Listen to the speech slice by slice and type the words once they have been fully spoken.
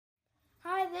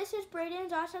this is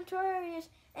Braden's Awesome Toy Reviews,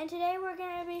 and today we're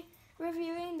going to be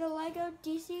reviewing the LEGO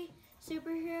DC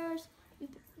Superheroes,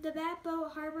 the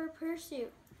Batboat Harbor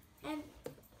Pursuit, and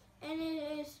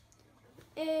it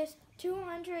is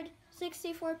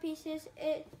 264 pieces.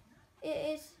 It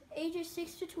is ages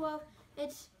 6 to 12.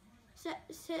 It's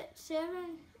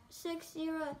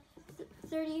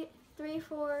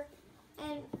 76034,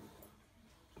 and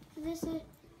this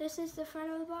is the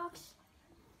front of the box.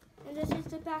 And this is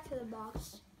the back of the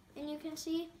box. And you can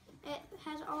see it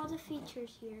has all the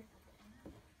features here.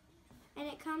 And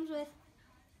it comes with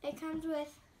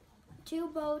two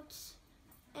boats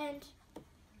and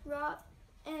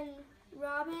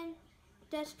Robin,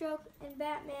 Deathstroke, and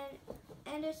Batman,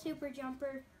 and a super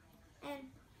jumper. And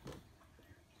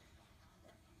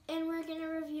we're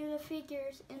gonna review the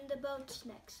figures in the boats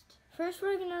next. First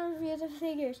we're gonna review the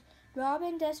figures.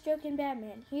 Robin, Deathstroke, and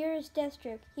Batman. Here is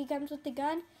Deathstroke. He comes with the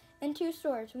gun and two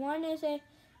swords. One is a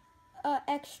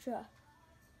extra.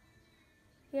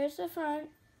 Here's the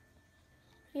front,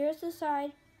 here's the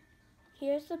side,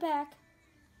 here's the back,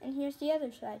 and here's the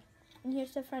other side, and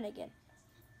here's the front again.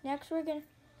 Next we're gonna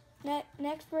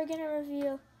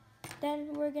review.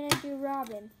 Then we're gonna do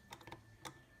Robin.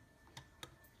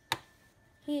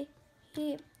 He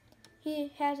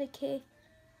has a case.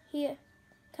 He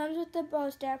comes with the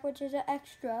bow staff, which is an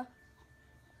extra.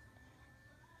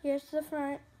 Here's the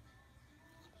front.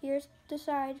 Here's the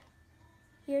side,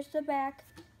 here's the back,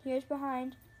 here's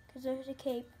behind, because there's a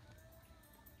cape.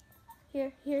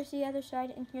 Here's the other side,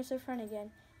 and here's the front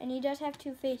again. And he does have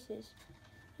two faces.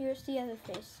 Here's the other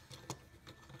face.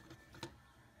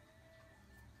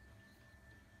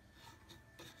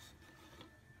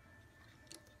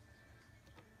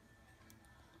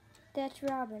 That's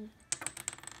Robin.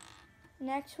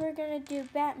 Next we're gonna do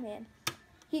Batman.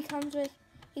 He comes with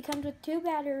two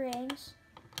batarangs,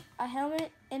 a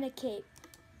helmet, and a cape.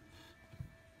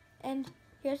 And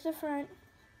here's the front,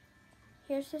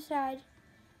 here's the side,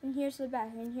 and here's the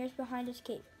back, and here's behind his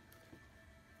cape.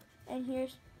 And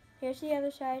here's the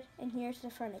other side, and here's the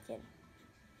front again.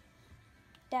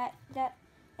 That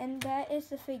is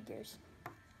the figures.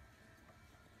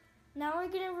 Now we're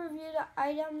gonna review the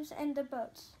items and the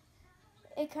boats.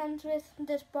 It comes with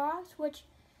this box, which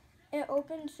it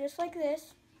opens just like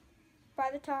this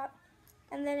by the top,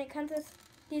 and then it comes with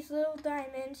these little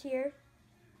diamonds here.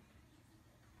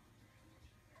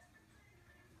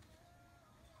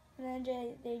 And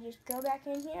then they just go back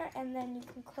in here, and then you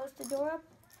can close the door up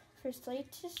for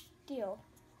Slade to steal.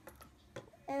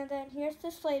 And then here's the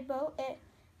Slade boat.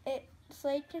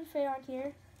 Slade can fit on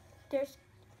here. There's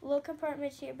little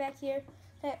compartments here back here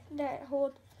that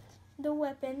hold the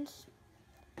weapons.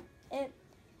 It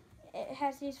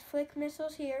has these flick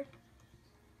missiles here.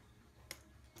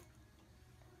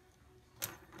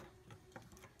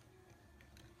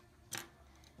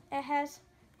 It has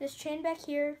this chain back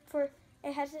here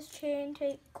it has this chain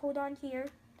to hold on here.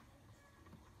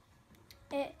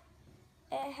 It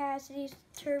has these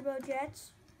turbo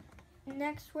jets.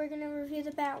 Next we're gonna review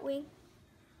the Batwing.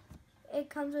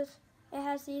 It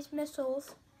has these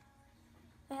missiles.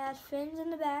 It has fins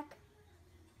in the back.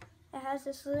 It has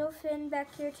this little fin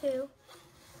back here too.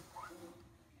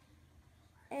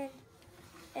 And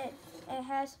it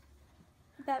has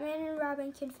Batman and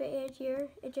Robin can fit in here.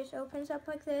 It just opens up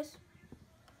like this.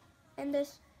 And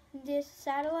this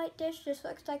satellite dish just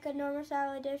looks like a normal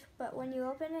satellite dish, but when you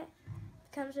open it,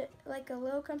 it comes with like a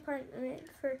little compartment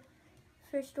for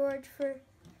storage for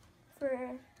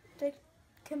the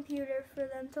computer for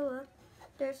them to look.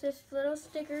 There's this little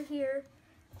sticker here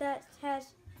that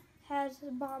has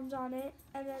bombs on it,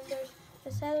 and then there's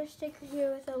this other sticker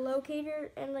here with a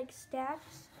locator and like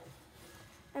stacks.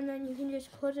 And then you can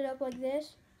just close it up like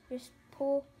this. Just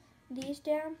pull these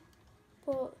down,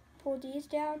 pull these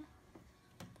down,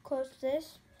 close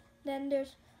this. Then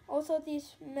there's also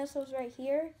these missiles right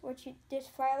here, which you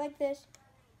just fire like this.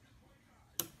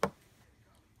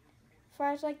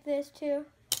 Fires like this too.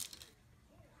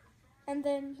 And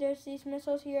then there's these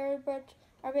missiles here, but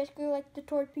are basically like the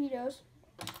torpedoes,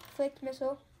 flicked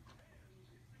missile.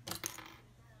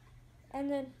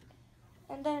 And then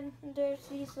there's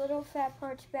these little fat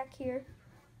parts back here.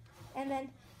 And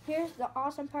then here's the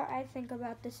awesome part I think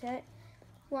about the set.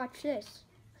 Watch this.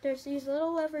 There's these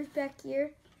little levers back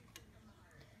here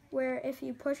where if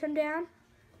you push them down,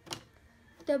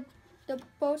 the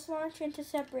boats launch into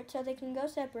separate, so they can go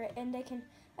separate, and they can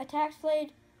attack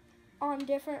Slade on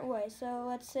different ways. So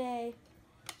let's say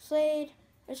Slade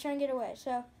is trying to get away.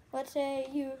 So let's say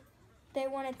they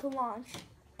wanted to launch,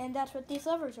 and that's what these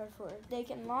levers are for. They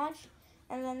can launch,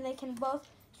 and then they can both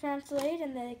translate,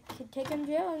 and they can take him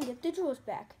to jail and get the jewels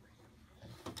back.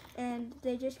 and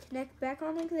they just connect back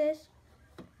on like this.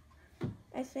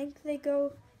 I think they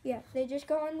go, yeah, they just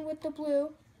go on with the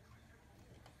blue.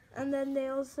 And then they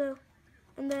also,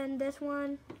 and then this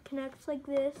one connects like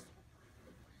this.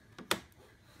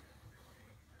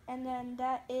 And then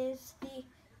that is the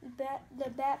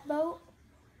Batboat,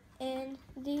 and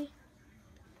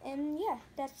yeah,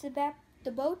 that's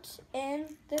the boats and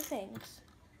the things.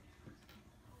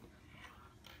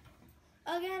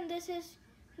 Again, this is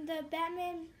the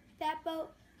Batboat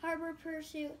Harbor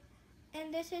Pursuit,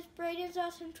 and this is Braden's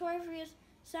Awesome Toy Reviews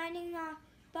signing off.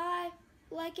 Bye.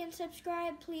 Like and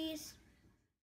subscribe, please.